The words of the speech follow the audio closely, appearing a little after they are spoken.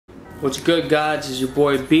What's good, guys? It's your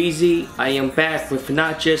boy BZ. I am back with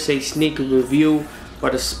not just a sneaker review,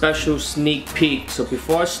 but a special sneak peek. So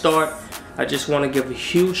before I start, I just want to give a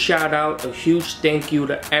huge shout out, a huge thank you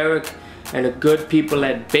to Eric and the good people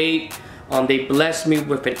at Bait. They blessed me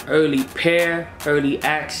with an early pair, early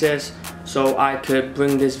access, so I could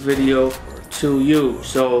bring this video to you.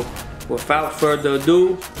 So without further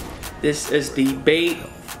ado, this is the Bait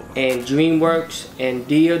and Dreamworks and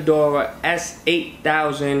Diadora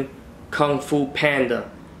S8000 Kung Fu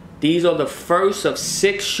Panda. These are the first of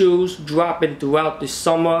 6 shoes dropping throughout the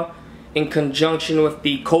summer in conjunction with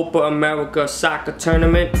the COPA America soccer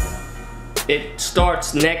tournament. It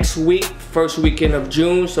starts next week, first weekend of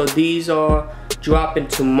June, so these are dropping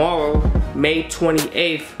tomorrow, May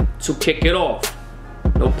 28th, to kick it off.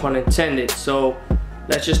 No pun intended. So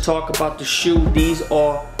let's just talk about the shoe. These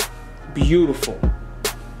are beautiful.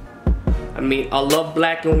 I mean, I love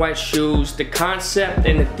black and white shoes. The concept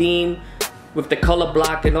and the theme with the color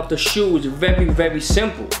blocking of the shoe is very, very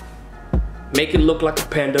simple. Make it look like a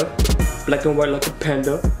panda, black and white like a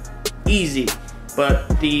panda, easy.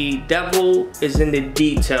 But the devil is in the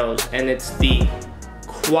details, and it's the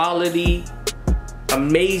quality,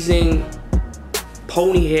 amazing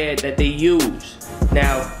pony hair that they use.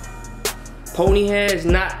 Now, pony hair is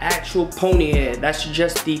not actual pony hair. That's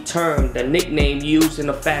just the term, the nickname used in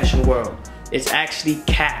the fashion world. It's actually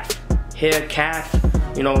calf, hair calf,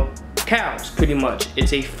 you know, cows pretty much.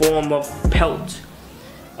 It's a form of pelt.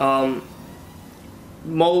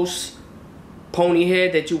 Most pony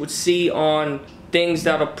hair that you would see on things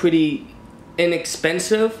that are pretty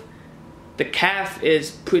inexpensive, the calf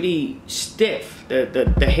is pretty stiff,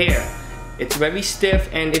 the hair. It's very stiff,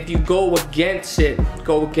 and if you go against it,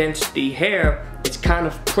 go against the hair, it's kind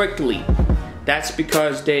of prickly. That's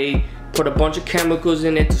because they put a bunch of chemicals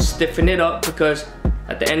in it to stiffen it up, because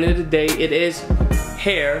at the end of the day, it is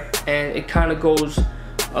hair, and it kind of goes,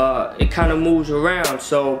 it kind of moves around.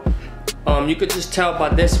 So you could just tell by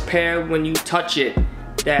this pair when you touch it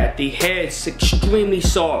that the hair is extremely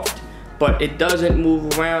soft, but it doesn't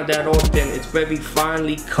move around that often. It's very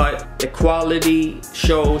finely cut. The quality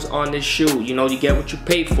shows on this shoe. You know, you get what you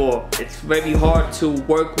pay for. It's very hard to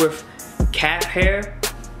work with calf hair,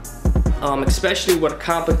 especially with a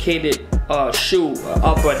complicated shoe,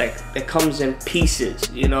 upper that comes in pieces.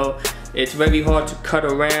 You know, it's very hard to cut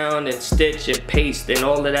around and stitch and paste and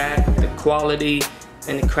all of that. The quality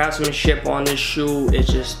and the craftsmanship on this shoe is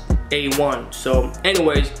just A1. So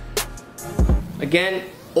anyways, again,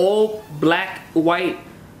 all black, white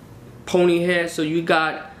pony hair. So you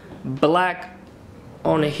got black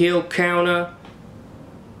on the heel counter,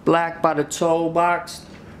 black by the toe box,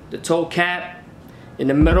 the toe cap. In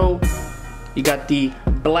the middle, you got the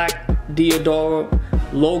black Diadora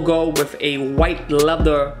logo with a white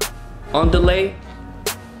leather underlay.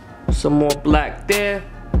 Some more black there.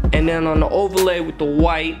 And then on the overlay with the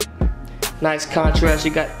white, nice contrast,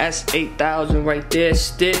 you got S8000 right there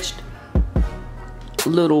stitched.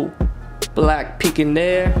 Little black peeking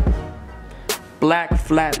there. Black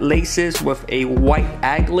flat laces with a white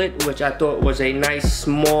aglet, which I thought was a nice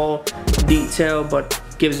small detail, but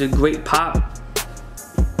gives a great pop.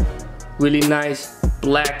 Really nice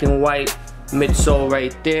black and white midsole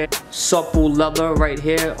right there. Supple leather right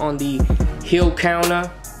here on the heel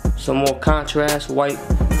counter. Some more contrast, white,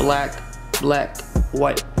 black, black,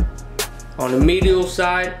 white. On the medial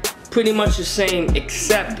side, pretty much the same,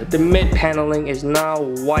 except the mid paneling is now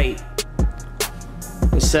white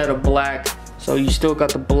instead of black. So you still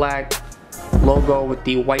got the black logo with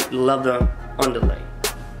the white leather underlay.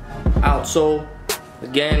 Outsole,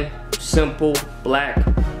 again, simple, black,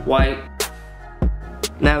 white.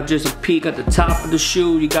 Now just a peek at the top of the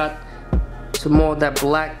shoe, you got some more of that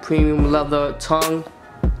black premium leather tongue.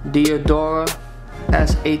 Diadora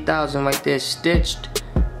S8000 right there stitched.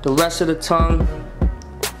 The rest of the tongue,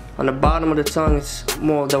 on the bottom of the tongue, is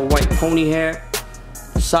more of the white pony hair.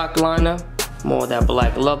 Sock liner, more of that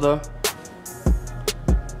black leather.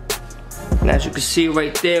 And as you can see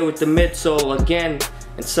right there with the midsole, again,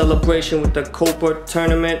 in celebration with the COPA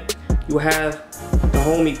tournament, you have the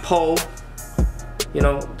homie Po, you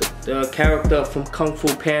know, the character from Kung Fu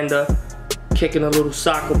Panda, kicking a little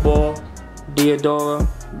soccer ball. Diadora,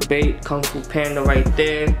 Bait, Kung Fu Panda right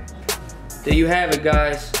there. There you have it,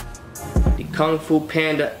 guys. The Kung Fu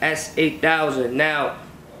Panda S8000. Now,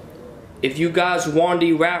 if you guys won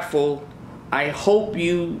the raffle, I hope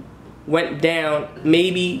you went down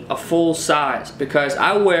maybe a full size, because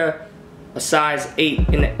I wear a size 8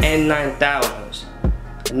 in the N9000s.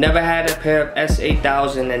 I never had a pair of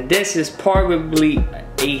S8000, and this is probably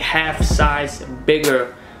a half size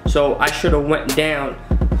bigger, so I should have went down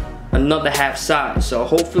another half size. So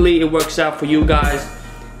hopefully it works out for you guys.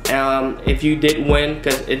 If you did win,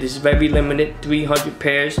 because it is very limited, 300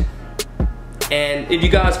 pairs. And if you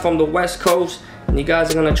guys from the West Coast and you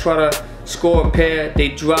guys are gonna try to score a pair, they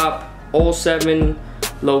drop all 7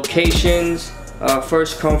 locations,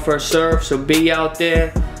 first come first serve, so be out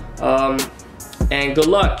there, and good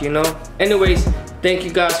luck, you know. Anyways, thank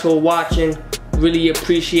you guys for watching, really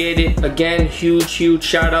appreciate it. Again, huge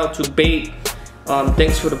shout out to Bait.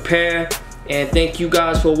 Thanks for the pair, and thank you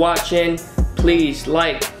guys for watching. Please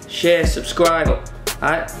like, share, subscribe.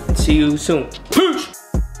 Alright, see you soon. Peace.